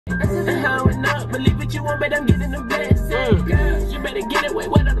Believe what you want, but I'm getting the best. Girl, you better get away.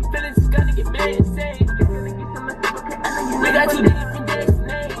 What other feelings is gonna get messy. We got two different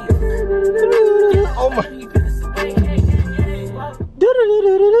destinies. Oh my.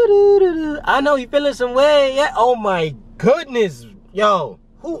 I know you feeling some way. Yeah. Oh my goodness. Yo,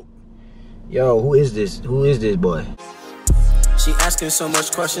 who is this? Who is this boy? She asking so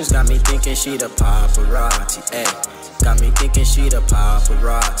much questions, got me thinking she the paparazzi, ayy. Got me thinking she the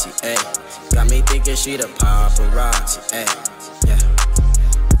paparazzi, ayy. Got me thinking she the paparazzi, ayy. Yeah.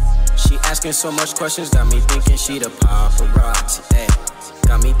 She asking so much questions, got me thinking she the paparazzi, ayy.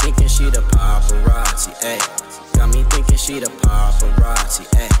 Got me thinking she the paparazzi, ayy. Got me thinking she the paparazzi,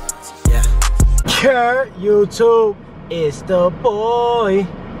 ayy. Yeah. Kurt, YouTube, it's the boy.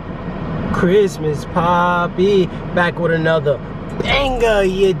 Christmas Papi, back with another banger,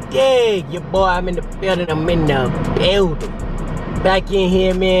 you dig? Your boy, I'm in the building, Back in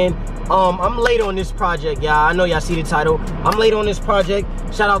here, man. I'm late on this project, y'all. I know y'all see the title. I'm late on this project.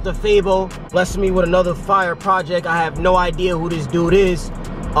 Shout out to SoFaygo, blessing me with another fire project. I have no idea who this dude is.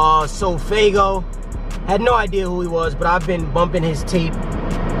 SoFaygo. Had no idea who he was, but I've been bumping his tape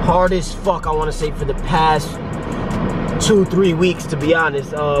hard as fuck, I want to say, for the past 2-3 weeks, to be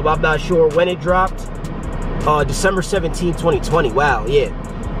honest. I'm not sure when it dropped. December 17, 2020. Wow, yeah.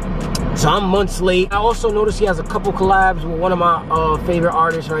 So I'm months late. I also noticed he has a couple collabs with one of my favorite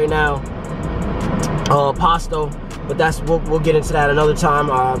artists right now, Pasto. But we'll get into that another time.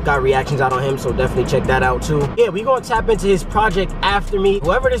 I've got reactions out on him, so definitely check that out too. Yeah, we're gonna tap into his project After Me.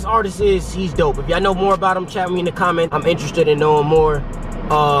 Whoever this artist is, he's dope. If y'all know more about him, chat with me in the comment. I'm interested in knowing more.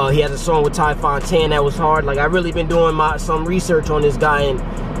 He has a song with Ty Fontaine that was hard. Like, I've really been doing some research on this guy, and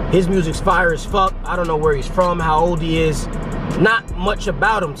his music's fire as fuck. I don't know where he's from, how old he is. Not much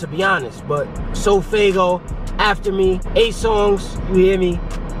about him, to be honest. But SoFaygo, After Me, 8 songs, you hear me?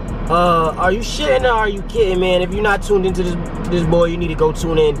 Are you shitting or are you kidding, man? If you're not tuned into this boy, you need to go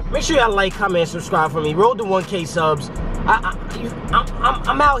tune in. Make sure y'all like, comment, subscribe for me. Roll to 1K subs.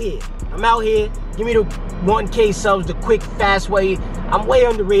 I'm out here. I'm out here. Give me the 1K subs the quick, fast way. I'm way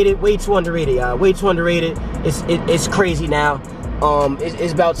underrated, way too underrated, y'all. Way too underrated. It's crazy now.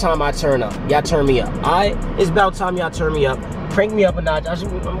 It's about time I turn up. Y'all turn me up. Alright? It's about time y'all turn me up. Crank me up a notch.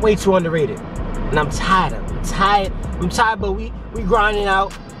 I'm way too underrated. And I'm tired of it. I'm tired, but we grinding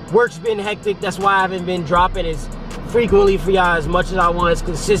out. Work's been hectic. That's why I haven't been dropping as frequently for y'all as much as I was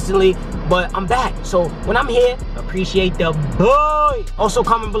consistently. But I'm back. So when I'm here, appreciate the boy. Also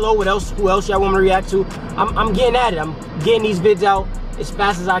comment below who else y'all want me to react to. I'm getting at it. I'm getting these vids out as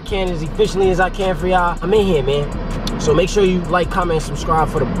fast as I can, as efficiently as I can for y'all. I'm in here, man. So make sure you like, comment, and subscribe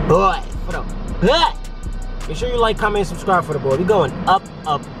for the boy. For the boy. Make sure you like, comment, and subscribe for the boy. We going up,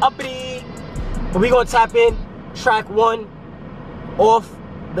 uppity. But we gonna tap in track 1, Off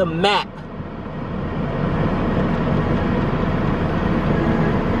the Map.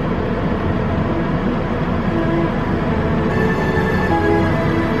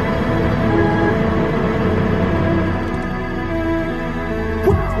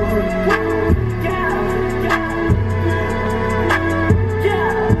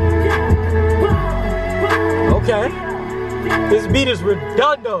 Okay, this beat is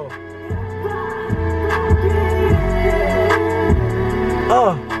redondo.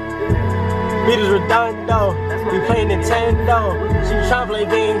 Beat is redondo. We playing Nintendo. She tryna play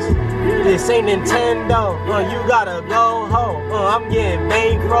games. This ain't Nintendo. You gotta go home. I'm getting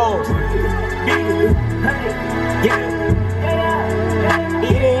bankrolls.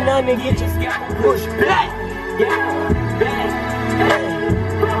 It ain't nothing to get you pushed back.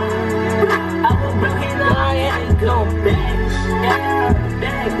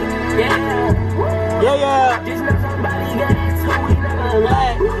 Yeah. Just know somebody that's who we never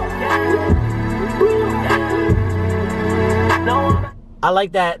let. I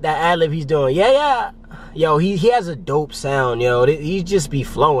like that ad-lib he's doing. Yeah. Yo, he has a dope sound, yo. He just be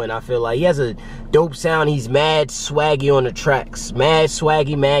flowing, I feel like. He has a dope sound. He's mad swaggy on the tracks. Mad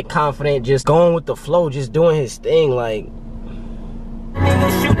swaggy, mad confident, just going with the flow, just doing his thing, like.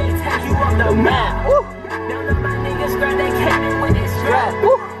 Niggas shoot, they take you off the map. Woo. Now my niggas grab, they came in with this strap.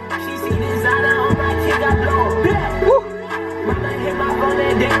 Woo. She see designer on my kid, I blow back. Woo. Mama hit my phone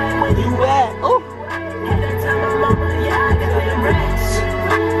that day, like, where you at? Ooh. Had to tell my mama, yeah, I got them racks.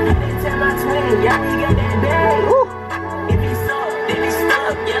 Had to tell my twin, yeah, we got that bag. Woo. If he suck, then he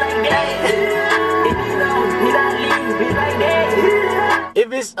stuck, yeah, like that. If he low, he not leave, he like that.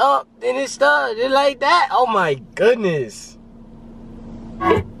 If it's up, then it's stuck, just like that. Oh my goodness.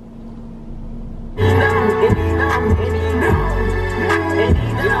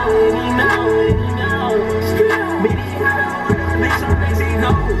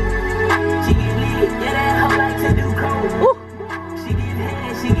 go. She get lit, yeah, that hoe like to do coke. She get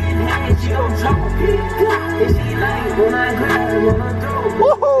head, she gon' choke. And she like when I grab, when I throw.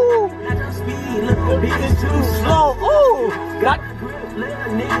 Woohoo! Not your speed, little bitch, Too slow. Ooh.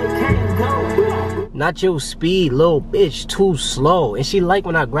 Not your speed, little bitch, too slow. And she like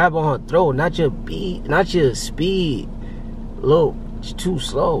when I grab on her throat. Not your speed, little too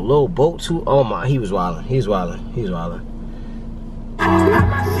slow, little boat too. Oh my, he was wildin'. He's wildin'. He's wildin'.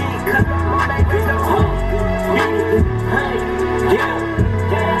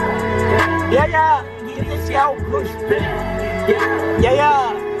 Yeah. Let's go push. Yeah.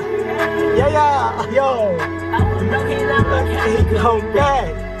 Yo. He come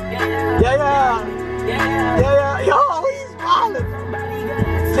back. Yeah. Yo, he's wildin'.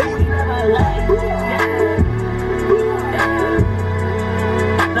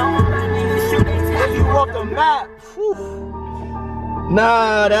 You off the map. Whew.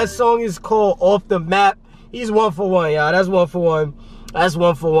 Nah, that song is called Off the Map. He's 1 for 1, y'all. That's 1 for 1. That's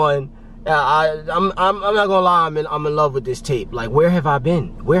 1 for 1. I'm not gonna lie, I'm in love with this tape. Like, where have I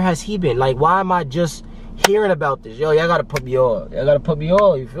been? Where has he been? Like, why am I just hearing about this? Yo, y'all gotta put me on. Y'all gotta put me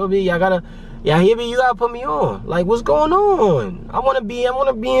on. You feel me? Y'all hear me? You gotta put me on. Like, what's going on? I wanna be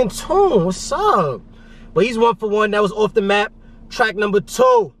in tune. What's up? But he's 1 for 1. That was Off the Map. Track number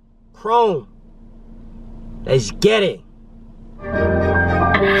 2, Chrome. Let's get it.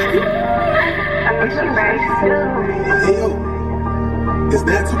 Is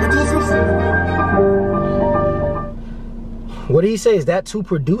that two producers? What did he say? Is that 2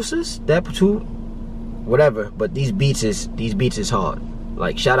 producers? That 2, whatever. But these beats is hard.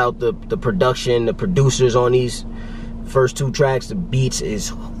 Like, shout out the production, the producers on these first 2 tracks. The beats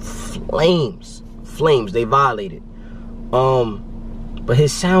is flames. They violated. But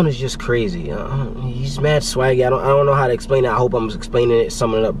his sound is just crazy. He's mad swaggy. I don't know how to explain it. I hope I'm explaining it,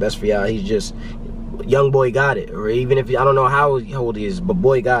 summing it up best for y'all. He's just, young boy got it. Or even if, I don't know how old he is, but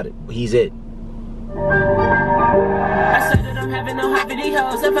boy got it. He's it. I said that I'm having no happy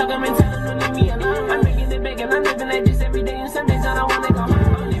house. If I come and tell them to leave me alone, I'm making it big and I'm living like this every day. And some days I don't wanna go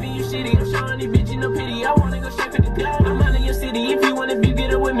home. I'm leaving you shitty. I'm showing these bitches no pity. I wanna go straight for the club. I'm out of your city. If you wanna be, get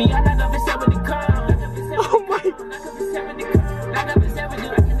it with me. I knock up at 70 cars. Oh my.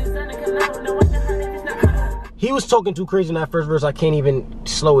 He was talking too crazy in that first verse. I can't even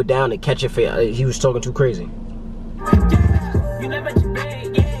slow it down and catch it for you. He was talking too crazy. You never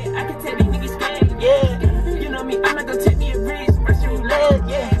beg, yeah. I can tell these niggas scared, yeah. You know me, I'm not gonna take me a risk. Russian roulette,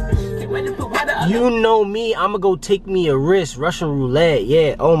 yeah. You know me, I'ma go take me a risk. Russian roulette,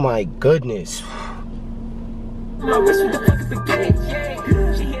 yeah. Oh my goodness. My wrist with the fuck is the gate,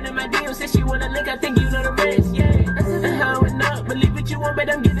 yeah. She hit in my DM, said she wanna link. I think you know the rest, yeah. And how it not, believe what you want, but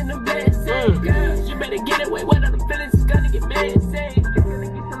I'm getting the best. Girl, you better get away. What are the feelings? It's gonna get mad. Say,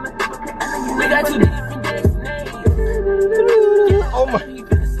 we got 2 different destinations. Oh my.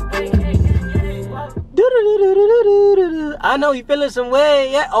 I know he feeling some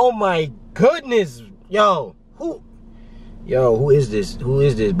way. Yeah. Oh my goodness. Yo, who is this? Who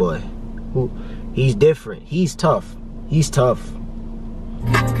is this boy? He's different. He's tough. He's tough.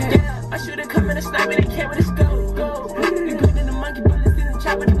 Yeah, I should have come in a sniper. They can't with a scope. Go. You put in the monkey bullets in the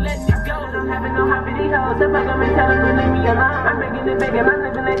chopper and letting it go. I'm having no happy house. If I come and tell them to leave me alone, I'm making it big and I'm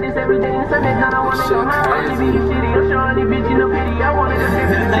living like this every day. And some days I don't wanna go home. I'm leaving you shitty. I'm showing these bitches no pity. I wanna go straight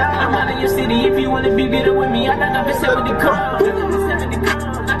to the job. I'm out of your city. If you wanna be, get it with me. I knock up at 70 cars. Knock up at 70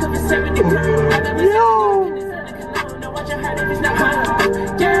 cars. Knock up at 70 cars. Knock up at 70 cars. Now watch your heart if it's not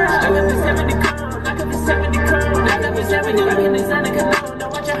hard. Yeah. Knock up at 70 cars. Knock up at 70 cars. Knock up at 70 cars. Knock up at 70 cars.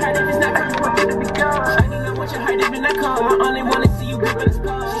 Watch your heart if it's not cold. Want you to be gone. I don't know what your heart if it's not cold. I only wanna see you grip in the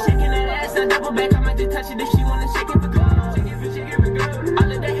skull. She shaking that ass, I double back. I might just touch it if she wanna shake it for gold. Shake it for gold.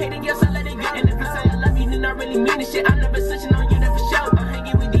 All of that hating, yes, I let it go. And if I say I love you, then I really mean it. Shit, I'm never switching on you, never show. I'm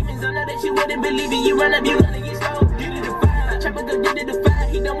hanging with demons, I know that you wouldn't believe it. You run up, you gonna get slow. Did it to fire. Chopper go did it to fire.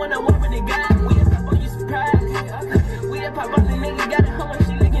 He don't wanna war with the guy. We a pop on you surprise. We a pop on the nigga. Got a hoe when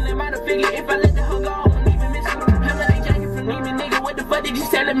she licking it, might have figured if I let the hoe go, I won't even miss her. I'm like Jackie from Neiman, nigga. What the fuck did you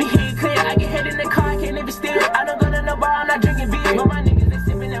telling me? He clear. I get head in the car, I can't even steer it. I don't go to no bar, I'm not drinking beer. But my niggas, they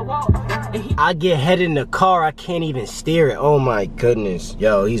sipping that wall. I get head in the car, I can't even steer it. Oh my goodness.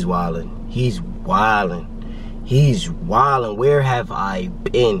 Yo, he's wildin'. He's wildin'. He's wildin'. Where have I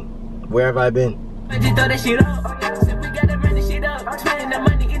been? Where have I been? I just throw that shit up. Said we gotta run this shit up. Spending that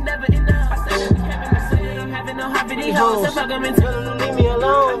money, it never enough. I said that we having no happy hoes. If I come and tell them to leave me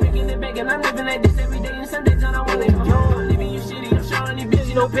alone, I'm making it big and I'm living like this every day. And some days I don't wanna go home. I'm leaving you shitty, I'm showing these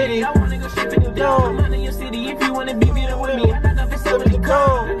bitches no pity. I wanna go straight for the dome. I'm out of your city. If you wanna be, get it with me. I knock up at 70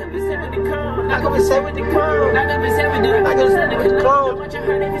 cars. Knock up his head with the cone. Knock up his head with the cone. Knock up his head with the cone. Watch your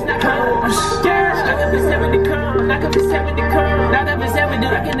heart if it's not cone. Knock up his head with the cone. Knock up his head with the cone. Knock up his head with the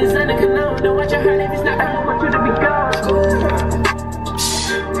cone. Knock in the sun and cologne. Don't watch your heart if it's not cone. I want you to be gone.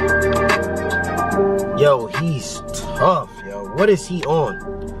 Yo, he's tough, yo. What is he on?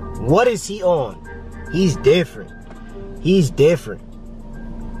 What is he on? He's different. He's different.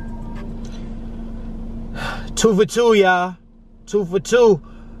 2 for 2, y'all. 2 for 2.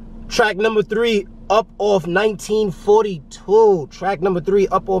 Track number 3, up off 1942. Track number 3,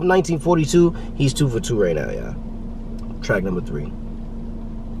 up off 1942. He's 2 for 2 right now, y'all. Track number 3.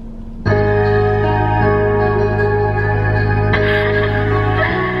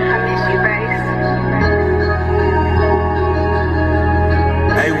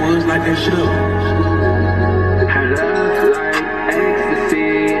 Like a show. Her love like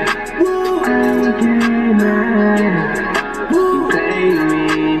ecstasy. Woo. You play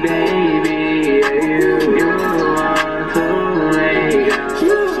me, baby. You want to make up.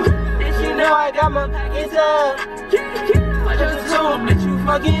 Did you know I got my pockets up? I just told that you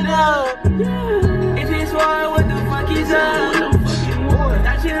fucking up. If it's war, what the fuck is up?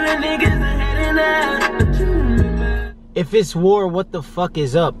 Thought you the niggas are heading up. If it's war, what the fuck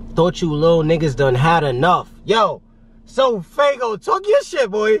is up? Thought you little niggas done had enough. Yo, SoFaygo, talk your shit,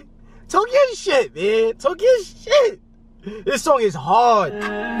 boy. Talk your shit, man. Talk your shit. This song is hard. We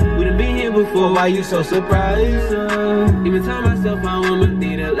done been here before, why you so surprised? Even tell myself I want my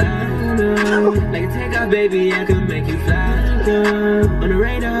thing to lie. Like a takeoff, baby, I can make you fly. On the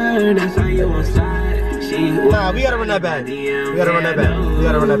radar, that's how you want slide. Nah, we gotta run that back. We gotta run that back. We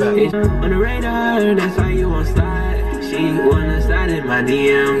gotta run that back. On the radar, that's how you want slide. She wanna slide in my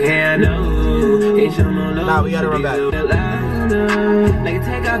DM, yeah, I know. Ain't show no love. Nah, we gotta run back. Like a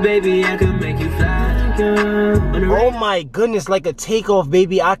takeoff, baby, I can make you fly. Oh my goodness, like a takeoff,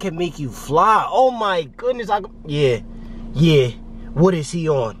 baby, I can make you fly. Oh my goodness, yeah. What is he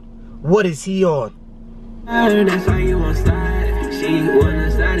on? What is he on? That's how you want slide. She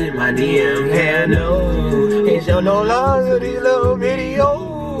wanna slide in my DM, yeah, I know. Ain't show no love to these little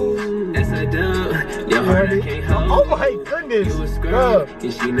videos. That's a dub. Your heart I can't hold. Oh my goodness. You a scrub.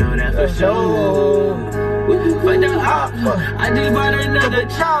 And she know that for sure. For the opera, I just bought another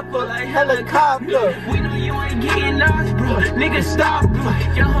chopper like helicopter. We know you ain't getting us, bro. Nigga, stop, bro.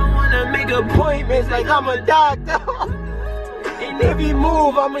 Your hoe wanna make appointments like I'm a doctor. And if you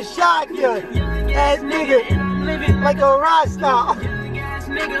move, I'ma shock you. Young ass nigga, and I'm living like a rock star. Young ass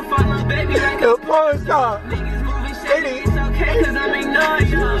nigga, follow baby like a porn star. Niggas moving shady, it's okay cause I'm ignoring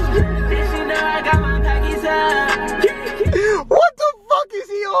you. Did she know I got my packies up? What the fuck is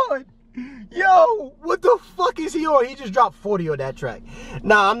he on? Yo, what the fuck is he on? He just dropped 40 on that track.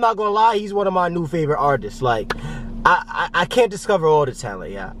 Nah, I'm not gonna lie, he's one of my new favorite artists. Like, I can't discover all the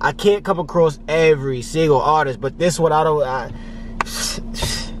talent, yeah. I can't come across every single artist, but this one,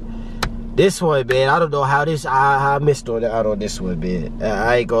 this one, man, I don't know how this, I missed on this one, man.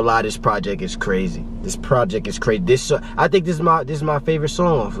 I ain't gonna lie, this project is crazy. This project is crazy. I think this is my favorite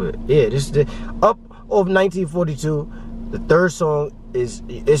song off it. Yeah, this is the Up of 1942. The third song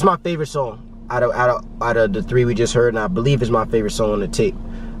it's my favorite song out of the 3 we just heard, and I believe it's my favorite song on the tape.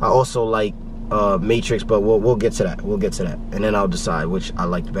 I also like Matrix, but we'll get to that. We'll get to that, and then I'll decide which I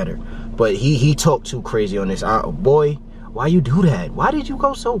liked better. But he talked too crazy on this. Boy, why you do that? Why did you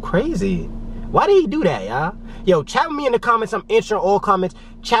go so crazy? Why did he do that, y'all? Yo, chat with me in the comments. I'm answering all comments.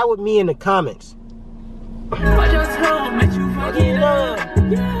 Chat with me in the comments. I just told that you fucking up.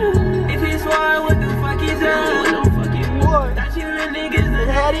 If it's war, what the fuck is up? Thought you the niggas that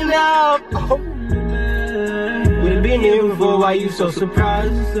had enough. We've been here before, why you so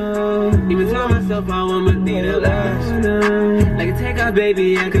surprised? Even tell myself I want my thing to last. Like a takeoff,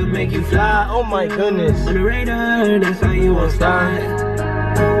 baby, I could make you fly. Oh my goodness. On the radar, that's how you want slide.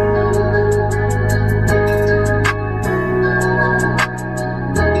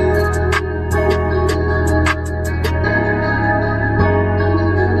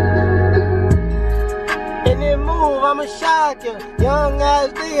 I'ma shock you, young ass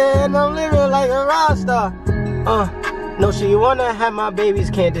nigga, and I'm living like a rock star. No, she wanna have my babies,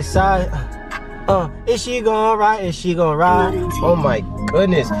 can't decide. Is she gonna ride? Is she gonna ride? Oh my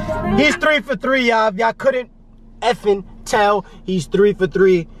goodness, he's 3 for 3, y'all. If y'all couldn't effing tell, he's 3 for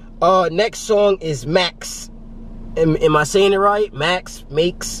 3. Next song is Max. Am I saying it right? Max,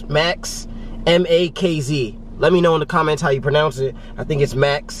 M-A-K-Z. Let me know in the comments how you pronounce it. I think it's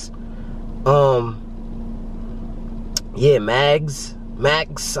Max. Yeah, Max,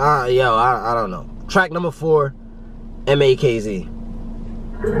 yo, I don't know. Track number 4, M-A-K-Z.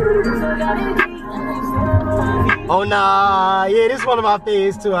 Oh nah, yeah, this is one of my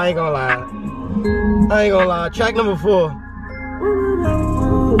favorites too. I ain't gonna lie. Track number 4.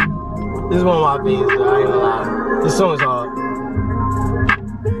 This is one of my favorites too. I ain't gonna lie. This song is hard.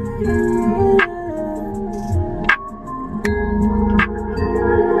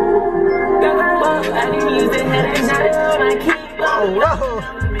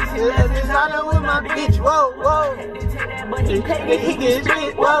 Designer with my bitch, whoa, whoa. He gets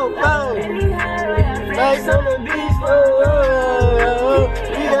rich, whoa, whoa. Legs on the beach, whoa, whoa.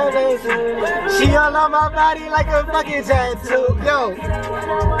 She all on my body like a fucking tattoo, yo.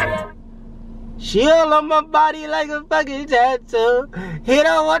 She all on my body like a fucking tattoo. He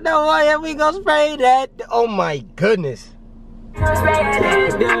don't want no oil, we gon' spray that. Oh my goodness.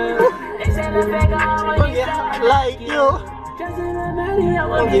 Like you.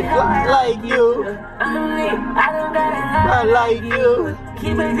 I'll get fly like you. Fly like you.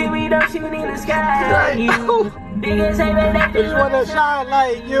 Just wanna shine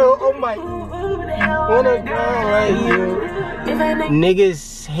like you. Oh my. Wanna shine like you.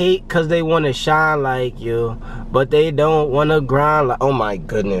 Niggas hate cause they wanna shine like you, but they don't wanna grind like. Oh my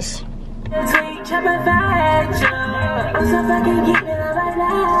goodness.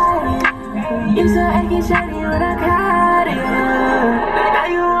 You so acting shady when I caught you. Now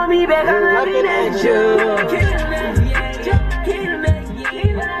you want me back, I'm laughing at you.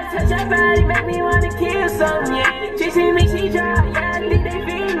 When I touch her body, make me wanna kill some, yeah. She see me, she dry, yeah, I think they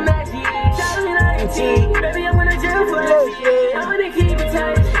feel like she tell me like a teen. Baby, I'm gonna jump for that shit. I wanna keep it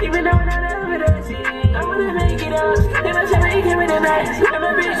tight, even though I'm not over that shit. I wanna make it up. Then my shawty, he came with a knife. And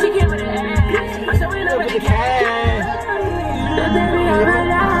my bitch, she came with an ass. I'm showing up with the cash. Don't tell me I'm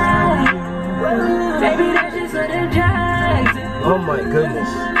alive. Baby, that's just what I'm trying to. Oh my goodness.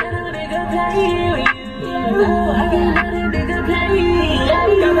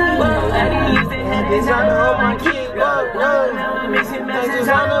 Designer on my kid, whoa, whoa.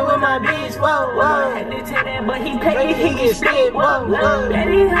 Designer with my bitch, whoa, whoa. Baby, he get spit, whoa, whoa.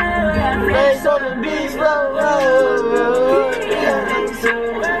 Legs on the beach, whoa, whoa.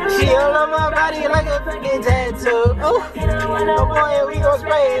 She all on my body like a fucking tattoo. Oh boy, we gon'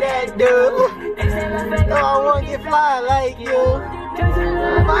 spray that dude. No, I wanna get fly like you.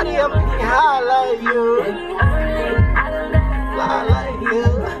 Body, I'm getting high like you. Fly like you.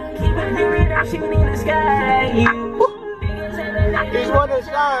 Just wanna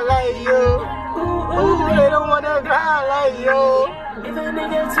shine like you. Ooh, they don't wanna grind like you.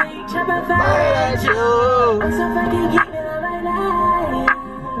 Fly at you.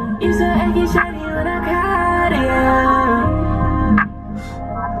 You so acting shiny when I caught you.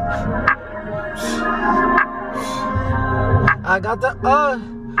 I got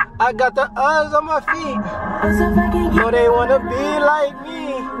the U's on my feet. Know they wanna be like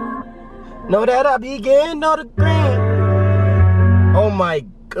me. Know that I be getting all the green. Oh my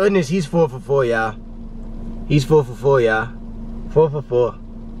goodness, he's 4 for 4, y'all. He's 4 for 4, y'all. 4 for 4.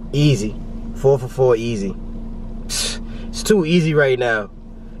 Easy. 4 for 4, easy. It's too easy right now.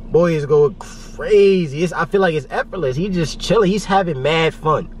 Boy is going crazy. I feel like it's effortless. He's just chilling. He's having mad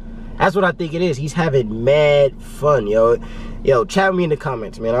fun. That's what I think it is. He's having mad fun, yo. Yo, chat me in the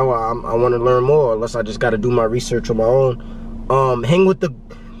comments, man. I want to learn more, unless I just got to do my research on my own. Hang with the...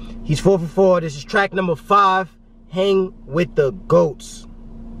 He's 4 for 4. This is track number 5. Hang with the goats.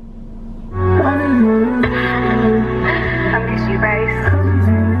 I miss you, babe.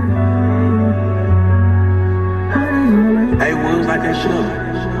 Hey, Woods like that show.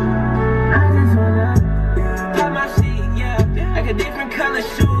 Different color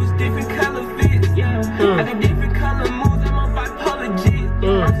shoes, different color fits, yeah. I got different color moves, I'm on bipolar jit.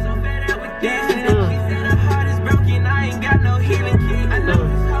 I'm so fed up with this. She said her heart is broken, I ain't got no healing kit. I know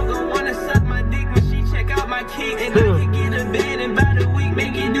this hoe gon' wanna suck my dick when she check out my key. And I could get a band in about a week,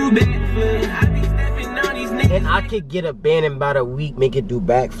 make it do backflips. I be stepping on these niggas. And I could get a band in about a week, make it do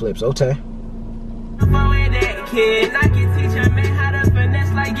backflips. Okay.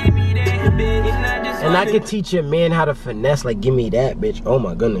 And I can teach a man how to finesse, like, give me that, bitch. Oh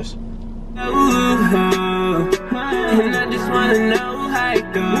my goodness. And I just wanna know how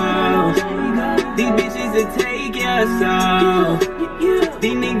it goes. These bitches that take your soul.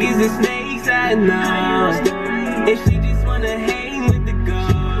 These niggas are snakes, I know. And she just wanna hang with the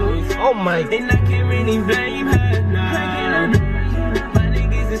ghosts. Oh my. And I can't really blame her, no. My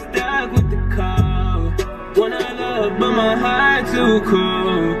niggas are stuck with the code. Wanna love, but my heart too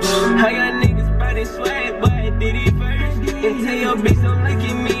cold. I got niggas body sweat, but I did it first. And tell your bitch don't look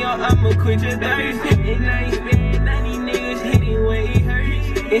at me or I'ma quit your thirst. And I ain't sparing 90 niggas hitting where it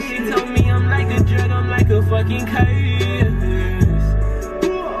hurts. And she told me I'm like a drug, I'm like a fucking curse.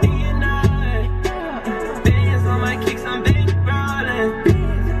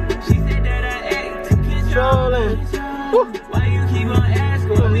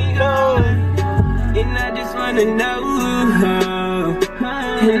 wanna know,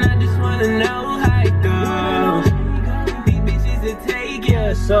 and I just wanna know how it goes. These bitches will take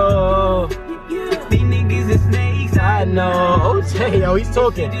your soul. These niggas are snakes, I know. Okay, yo, he's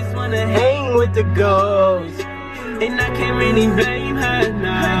talking. Just wanna Hang with the ghosts. and I can't really blame her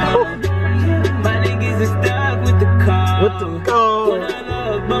now. My niggas are stuck with the call. With the ghosts. Wanna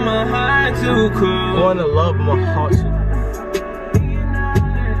love, but my heart too cold. Wanna love my heart.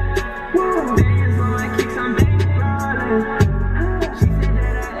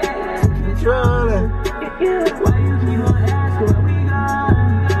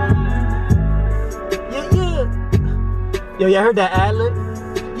 Yo, y'all heard that ad-lib?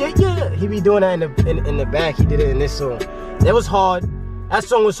 Yeah. He be doing that in the back. He did it in this song. That was hard. That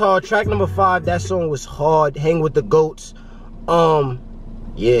song was hard. Track number 5, that song was hard. Hang with the Goats.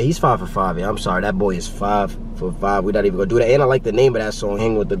 Yeah, he's 5 for 5. Yeah, I'm sorry. That boy is 5 for 5. We're not even gonna do that. And I like the name of that song,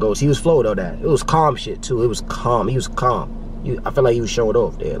 Hang with the Goats. He was flow though, that. It was calm shit too. It was calm. He was calm. I feel like he was showing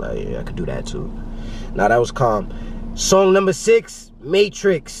off there. Like, yeah, I could do that too. Nah, that was calm. Song number 6,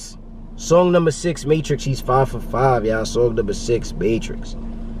 Matrix. Song number 6, Matrix. He's 5 for 5, y'all. Song number 6, Matrix.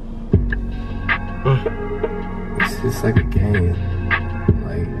 It's like a game.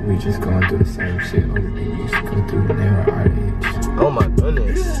 Like, we just going through the same shit other people used to go through when they were our age. Oh my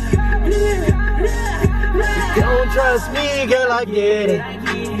goodness. You don't trust me, girl, I get it.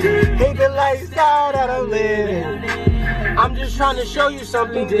 Hate the lifestyle that I'm living. I'm just trying to show you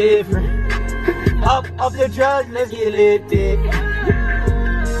something different. Up off the drugs, let's get lifted.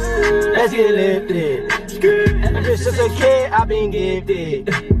 Let's get lifted. Ever since a kid, I've been gifted.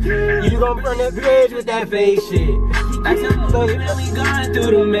 You gon' burn the bridge with that face shit. Like some movie when we going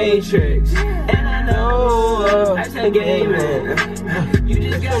through the Matrix. And I know I said gaming. You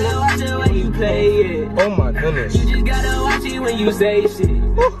just gotta watch the way you play it. Oh my goodness. You just gotta watch it when you say shit.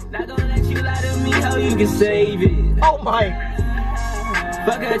 Not gonna let you lie to me how you can save it. Oh my.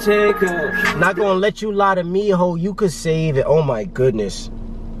 Fuck a checkup. Not gonna let you lie to me, ho. You could save it. Oh my goodness.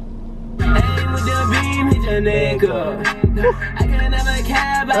 Aim with the beam, hit your neck up. I can never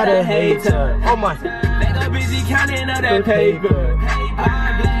care about a hater. Oh my. They go busy counting on that paper.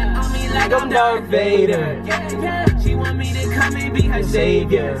 Black on me like I'm Darth Vader. She want me to come and be her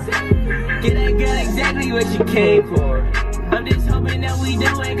savior. Get that girl exactly what she came for. I'm just hoping that we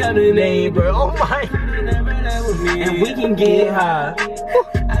don't wake up the neighbor. Oh my. And we can get high.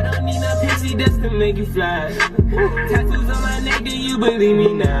 I don't need no pixie dust to make you fly. Tattoos on my neck, do you believe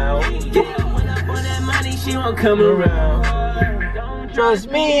me now? When I want that money, she won't come around. Don't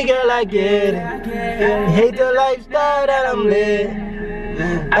Trust me, girl, I get it. Hate the lifestyle that I'm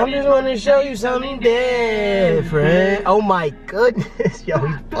living. I just want to show you something different. Oh my goodness, yo,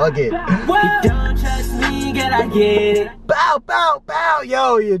 he's bugging. You don't trust me, girl, I get it. Bow, bow, bow,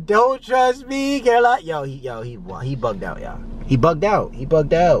 yo, you don't trust me, girl, he bugged out, y'all. He bugged out, he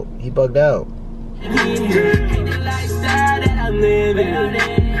bugged out, he bugged out. Hate the lifestyle that I'm living.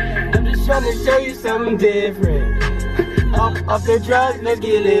 I'm just trying to show you something different. Off the drugs, let's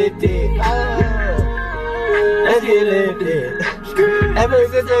get lifted. Let's get lifted. Ever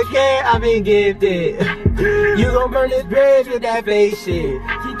since a kid, I've been gifted. You gon' burn this bridge with that face shit.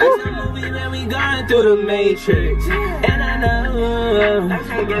 Like some movie when we going through the Matrix. And I know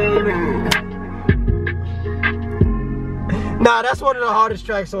Nah, that's one of the hardest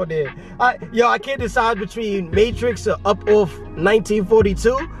tracks on there. I can't decide between Matrix or Up Off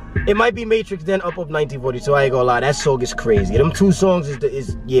 1942. It might be Matrix then Up Off 1942. I ain't gonna lie, that song is crazy. Them two songs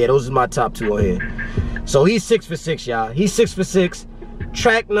yeah, those are my top 2 on here. So he's 6 for 6, y'all. He's 6 for 6.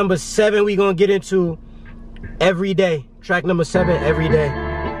 Track number 7 we gonna get into Every Day. Track number 7, Every Day.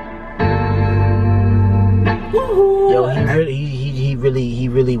 Yo, he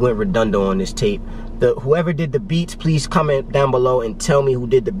really went redundant on this tape. Whoever did the beats, please comment down below and tell me who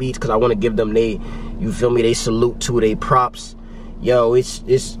did the beats, because I want to give them they salute to, they props. Yo, I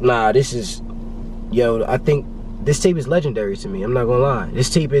think this tape is legendary to me. I'm not gonna lie. This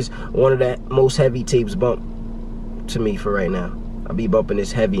tape is one of the most heavy tapes bumped to me for right now. I be bumping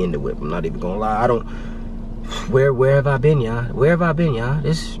this heavy in the whip. I'm not even gonna lie. Where have I been, y'all? Where have I been, y'all?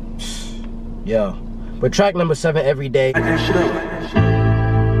 Yo. But track number 7, Every Day. Captain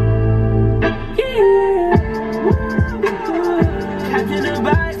the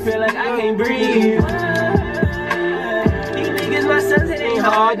bike, feel like I can't breathe. These niggas, my sons, it ain't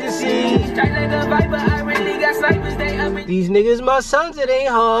hard to see. Strike like a viper, I really got snipers, they up in These niggas, my sons, it ain't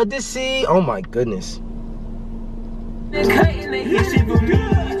hard to see. Oh my goodness. the cutting the hit shit for me.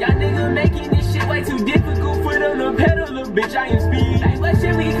 Y'all niggas making this shit way too difficult. Foot on the pedal, little bitch, I am speed. Like, what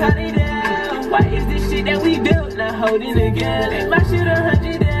should we cut it down? Why is this shit that we built not holding together? Make my shit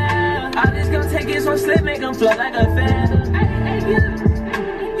 100 down. All this gon' take is this one slip, make them float like a feather.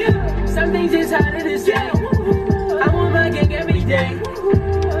 Some things just harder to say. I'm on my gang every day.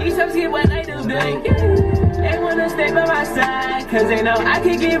 These hoes get wet like the bay. They wanna stay by my side, cause they know I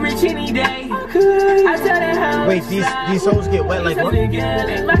can get rich any day. I tell them how. Wait, these hoes get wet like what? My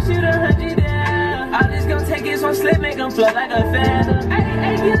shit 100 down. All this gon' take is one slip, make them float like a feather.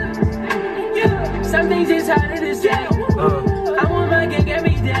 Some things just harder to say. I'm on my gang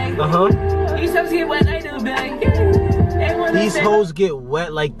every day. These hoes get wet like the bay. These hoes get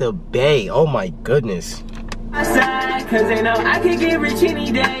wet like the bay. Oh my goodness. Side, cause they know I can get rich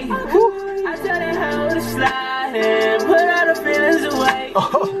any day. I tell them how to slide and put all the feelings away.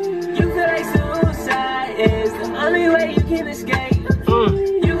 You feel like suicide is the only way you can escape.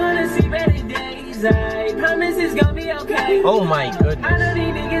 You gonna see better days. I promise it's gonna be okay. Oh my goodness. I know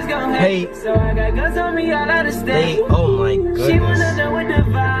these niggas gon' hate, so I got guns on me all out of state. Oh my goodness. She wanna know what the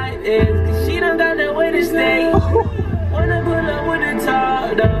vibe is, cause she don't got nowhere to stay. Wanna pull up with the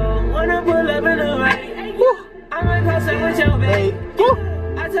talk, though. Wanna pull up in the rain. I might cross her with your babe.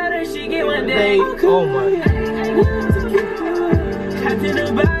 I told her she get one day. Oh my. Captain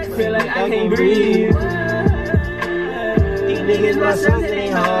Dubai, feel like I can't breathe. These niggas my sons, it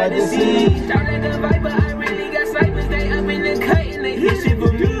ain't hard to see. Start like a viper, I really got snipers. They up in the cut and they hit shit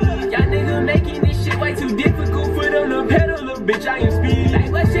for me. Y'all niggas making this shit way too difficult. Foot on the pedal, little bitch, I am speed.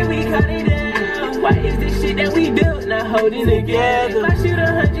 Like what shit we cut it down? Why is this shit that we built not holding together? My shit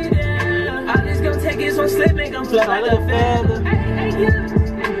 100 down. All this gon' take is one slip, make them float like a feather.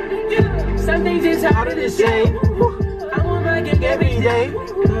 Some things just harder to say. I'm on my gang every day.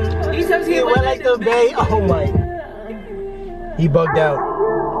 These hoes get wet like the bay. Oh my. He bugged out.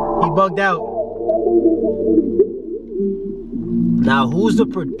 He bugged out. Now who's the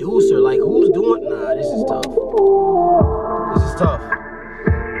producer? Like who's doing? Nah, this is tough. This is tough.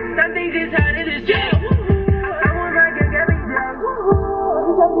 Some things just harder to say. I'm on my gang every day.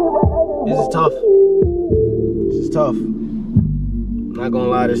 This is tough. This is tough. Not gonna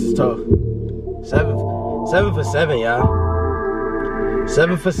lie, this is tough. 7 for 7, y'all.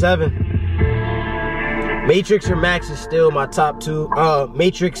 7 for 7. Matrix or Max is still my top 2.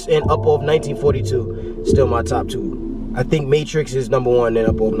 Matrix and Uppo of 1942 still my top 2. I think Matrix is number 1 and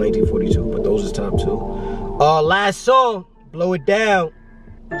Uppo of 1942, but those is top 2. Last song, Blow It Down.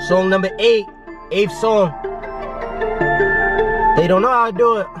 Song number 8, 8th song. They don't know how I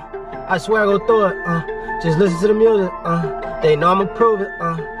do it. I swear I go through it. Just listen to the music. They know I'ma prove it.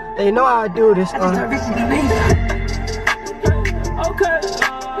 They know how I do this. Okay.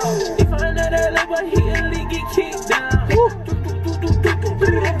 If I know that little boy, he only get kicked down.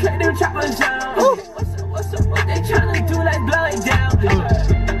 Cut them choppers down. What's up? What they tryna do? Like blow it down.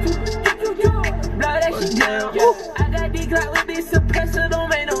 Blow that shit down. I got the Glock with this suppressor, don't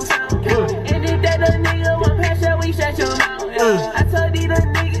make no sound. And if that little nigga want pressure, we shut your mouth. I told these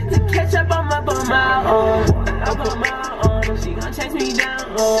little niggas to catch up, I'm up on my own. She gon' chase me down.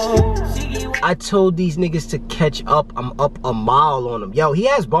 I told these niggas to catch up. I'm up a mile on them. Yo, he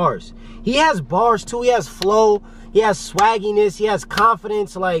has bars. He has bars too. He has flow. He has swagginess. He has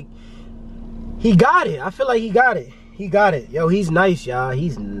confidence. Like, he got it. I feel like he got it. He got it. Yo, he's nice, y'all.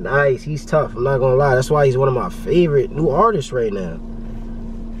 He's nice. He's tough. I'm not gonna lie. That's why he's one of my favorite new artists right now.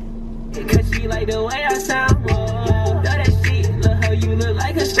 Cause she like the way I sound. That shit, look how you look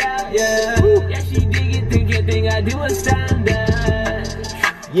like a style. Yeah, she dig it. Think everything I do is standard.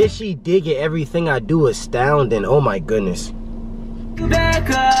 Yeah, she dig it. Everything I do is astounding. Oh my goodness. Back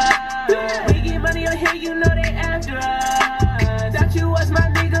up. We get money on here, you know they after us. Thought you was my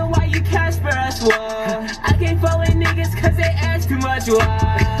nigga, why you cash for us? Whoa. I can't fall with niggas cause they ask too much. Whoa.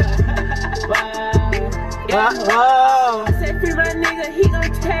 I said free my nigga, he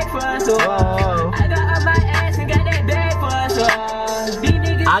gon' tag for us. Whoa. I got off my ass and got that bag for us.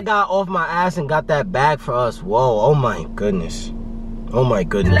 I got off my ass and got that bag for us. Whoa, oh my goodness. Oh my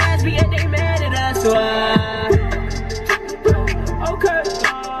goodness. Last week they mad at us. Okay.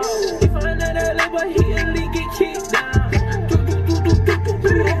 If I know that little boy, he only get kicked down.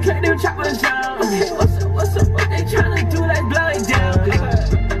 Cut them choppers down. What's up? What they tryna do? Like blow it down.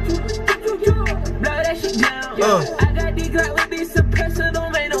 Blow that shit down. I got the Glock with this suppressor,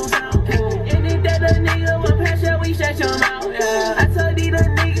 don't make no sound. And if that little nigga want pressure, we shut your mouth. I told these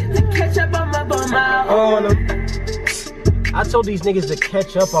little niggas to catch up, I'm up on my own. I told these niggas to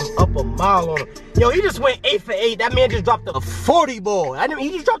catch up, I'm up a mile on him. Yo, he just went 8 for 8. That man just dropped a 40 ball. He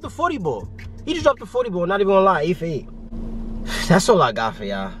just dropped a 40 ball. He just dropped a 40 ball, not even gonna lie, 8 for 8. That's all I got for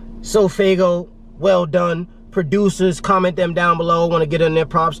y'all. SoFaygo, well done. Producers, comment them down below. Want to get in their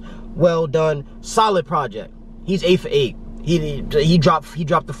props. Well done. Solid project. He's 8 for 8. He dropped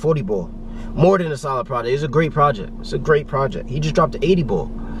the 40 ball. more than a solid project. It's a great project. It's a great project. He just dropped the 80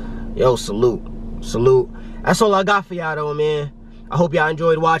 ball. Yo, salute. Salute. That's all I got for y'all though, man. I hope y'all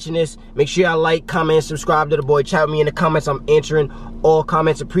enjoyed watching this. Make sure y'all like, comment, and subscribe to the boy. Chat with me in the comments. I'm answering all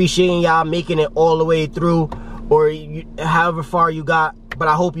comments. Appreciating y'all making it all the way through, or however far you got. But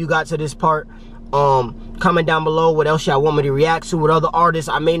I hope you got to this part. Comment down below what else y'all want me to react to, what other artists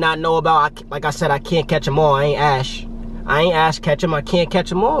I may not know about. Like I said, I can't catch them all. I ain't Ash Ketchum. I can't catch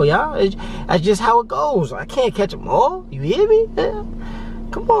them all, y'all. That's just how it goes. I can't catch them all. You hear me? Yeah.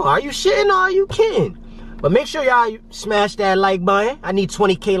 Come on. Are you shitting or are you kidding? But make sure y'all smash that like button. I need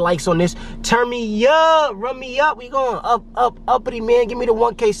 20K likes on this. Turn me up. Run me up. We going uppity, man. Give me the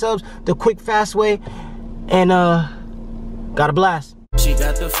 1K subs the quick, fast way. And, got a blast. She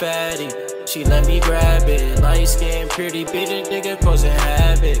got the fatty. She let me grab it. Light skin, pretty bitch, nigga causing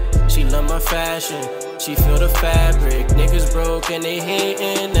havoc. She love my fashion. She feel the fabric. Niggas broke and they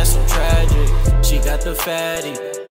hating. That's so tragic. She got the fatty.